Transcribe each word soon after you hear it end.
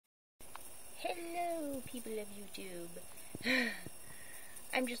Hello, people of YouTube.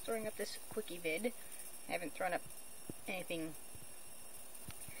 I'm just throwing up this quickie vid. I haven't thrown up anything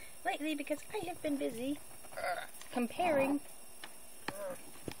lately because I have been busy comparing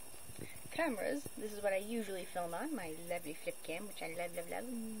cameras. This is what I usually film on, my lovely flip cam, which I love,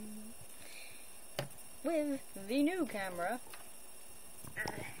 with the new camera,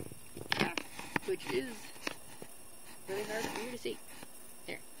 which is really hard for you to see.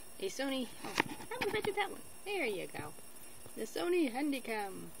 There, a Sony, I invented that one. There you go. The Sony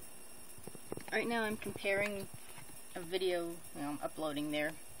Handycam. Right now I'm comparing a video, I'm uploading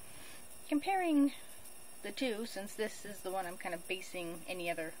there, comparing the two, since this is the one I'm kind of basing any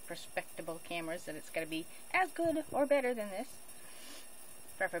other respectable cameras that it's got to be as good or better than this.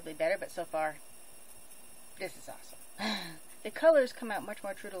 Preferably better, but so far, this is awesome. The colors come out much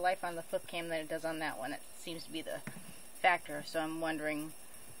more true to life on the flip cam than it does on that one. That seems to be the factor, so I'm wondering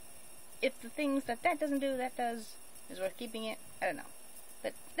if the things that doesn't do, that does, is worth keeping it. I don't know.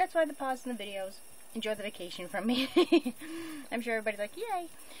 But that's why the pause in the videos. Enjoy the vacation from me. I'm sure everybody's like, yay!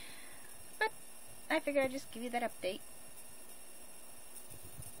 But I figured I'd just give you that update.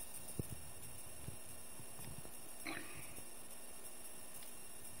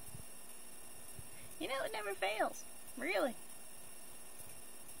 You know, it never fails. Really.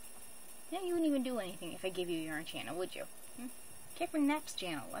 Yeah, you wouldn't even do anything if I gave you your own channel, would you? Catherine Knapp's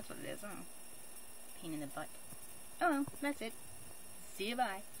channel, that's what it is, huh? Pain in the butt. Oh well, that's it. See you,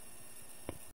 bye.